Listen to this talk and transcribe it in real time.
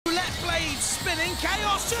spinning.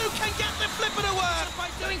 Chaos 2 can get the flipper to work. By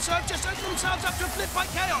doing so, just open themselves up to a flip by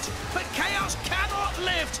Chaos. But Chaos cannot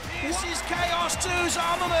lift. This is Chaos 2's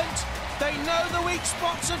armament. They know the weak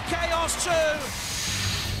spots of Chaos 2.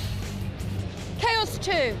 Chaos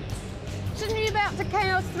 2. Shouldn't you be up to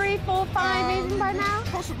Chaos 3, 4, 5 even by now?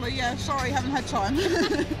 Possibly, yeah. Sorry, haven't had time.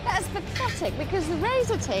 That's pathetic because the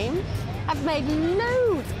Razer team have made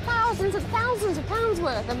loads, thousands of pounds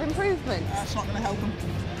worth of improvements. That's not going to help them.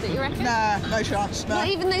 Do you reckon? Nah, no chance. Nah. Not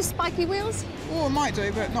even those spiky wheels? Oh, I might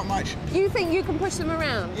do, but not much. You think you can push them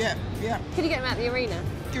around? Yeah, yeah. Can you get them out of the arena?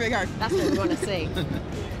 Give it a go. That's what we want to see.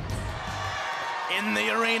 In the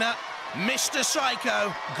arena, Mr.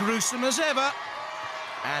 Psycho, gruesome as ever.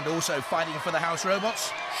 And also fighting for the house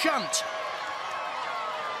robots, Shunt.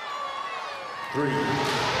 3, 2, 1.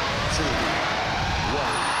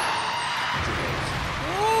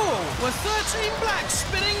 Oh, were 13 Black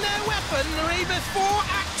spinning their weaponry before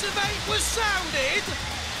Activate was sounded?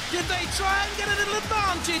 Did they try and get a little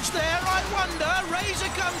advantage there, I wonder?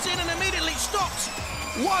 Razer comes in and immediately stops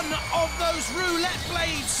one of those roulette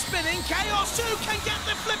blades spinning. Chaos 2 can get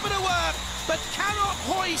the flipper to work, but cannot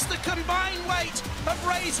hoist the combined weight of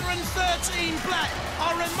Razer and 13 Black.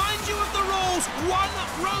 I'll remind you of the rules. One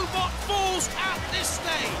robot falls at this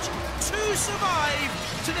stage. 2 survive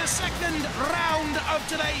to the second round of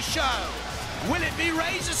today's show. Will it be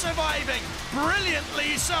Razer surviving?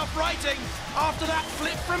 Brilliantly self-righting after that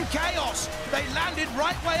flip from Chaos. They landed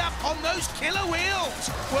right way up on those killer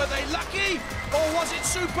wheels. Were they lucky or was it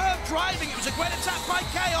superb driving? It was a great attack by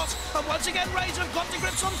Chaos. And once again, Razer have got the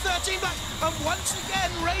grips on 13 Black. And once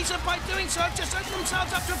again, Razer, by doing so, have just opened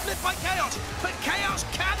themselves up to a flip by Chaos. But Chaos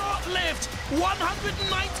cannot lift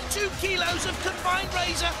 192 kilos of combined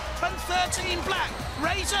Razer and 13 Black.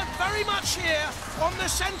 Razer very much here on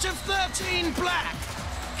the scent of 13 Black.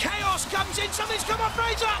 Chaos comes in, something's come off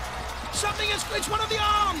Razer! It's one of the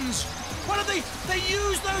arms! They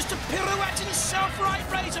use those to pirouette and self-right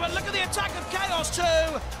Razer, but look at the attack of Chaos 2!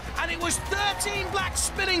 And it was 13 Black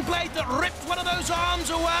spinning blade that ripped one of those arms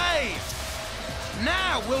away!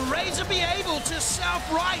 Now, will Razer be able to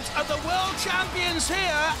self-right at the world champions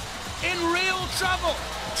here in real trouble?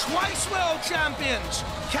 Twice world champions,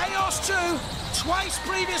 Chaos 2, twice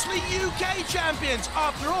previously UK champions.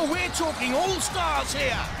 After all, we're talking all-stars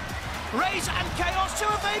here. Razer and Chaos 2,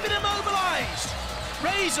 have they been immobilised?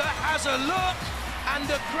 Razer has a look and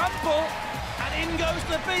a crumple, and in goes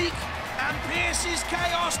the beak and pierces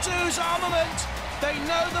Chaos 2's armament. They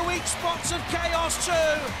know the weak spots of Chaos 2.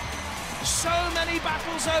 So many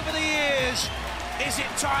battles over the years. Is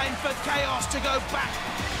it time for Chaos to go back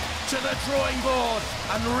to the drawing board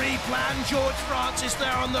and replan George Francis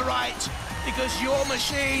there on the right? Because your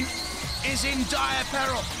machine is in dire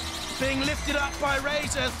peril. Being lifted up by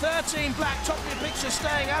Razer, 13 Black, top of your picture,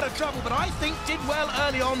 staying out of trouble, but I think did well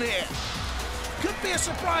early on here. Could be a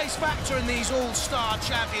surprise factor in these All-Star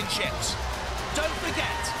Championships. Don't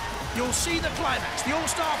forget, you'll see the climax, the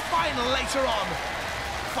All-Star final later on.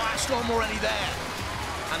 Firestorm already there.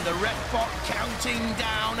 And the rep bot counting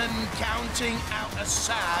down and counting out a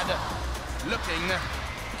sad looking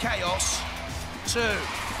Chaos 2.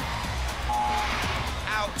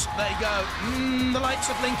 Out they go. The lights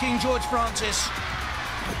are blinking, George Francis.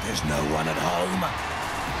 But there's no one at home.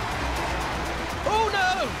 Oh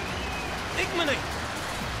no! Ignominy.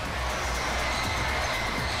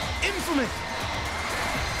 Infamy.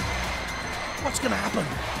 What's going to happen?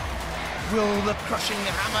 Will the crushing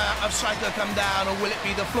hammer of Psycho come down, or will it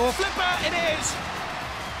be the floor flipper? It is!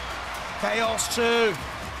 Chaos 2,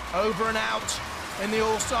 over and out in the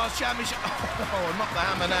All-Stars Championship. Oh, not the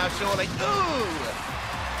hammer now, surely. Ooh!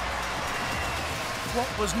 What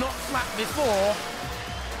was not flat before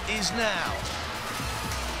is now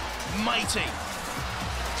mighty.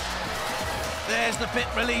 There's the pit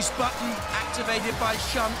release button, activated by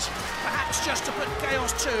Shunt, perhaps just to put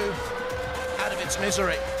Chaos 2 out of its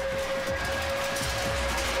misery.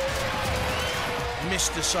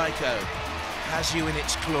 Mr. Psycho has you in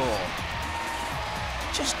its claw.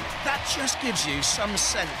 That just gives you some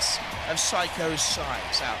sense of Psycho's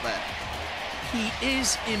size out there. He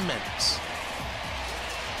is immense.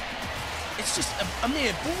 It's just a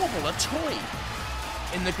mere bauble, a toy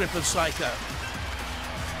in the grip of Psycho.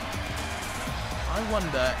 I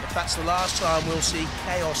wonder if that's the last time we'll see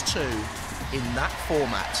Chaos 2 in that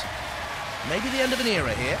format. Maybe the end of an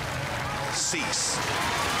era here. Cease.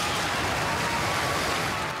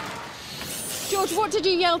 George, what did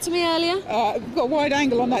you yell to me earlier? We've got a wide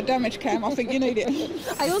angle on that damage cam. I think you need it.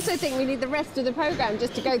 I also think we need the rest of the programme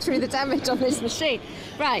just to go through the damage on this machine.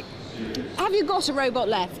 Right, Have you got a robot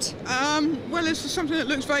left? Well, it's something that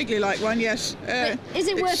looks vaguely like one, yes. Is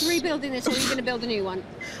it worth it's- rebuilding this, or are you going to build a new one?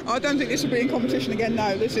 I don't think this will be in competition again,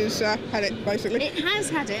 no. This is had it, basically. It has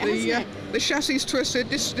had it, hasn't it? The chassis is twisted,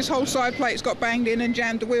 this whole side plate's got banged in and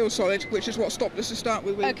jammed the wheel solid, which is what stopped us to start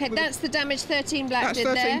with. Okay, that's the damage 13 Black That's did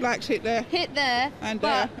 13 there. Blacks hit there. Hit there, And,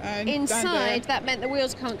 but and inside that meant the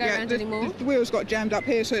wheels can't go around anymore. The wheels got jammed up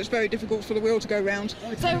here, so it's very difficult for the wheel to go round.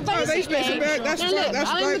 So basically, that's now look, that's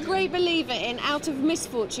I'm great. a great believer in out of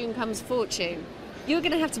misfortune comes fortune. You're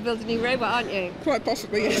going to have to build a new robot, aren't you? Quite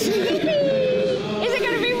possibly, yes. Is it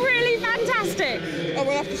going to be really fantastic? Oh,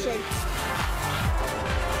 we'll have to see.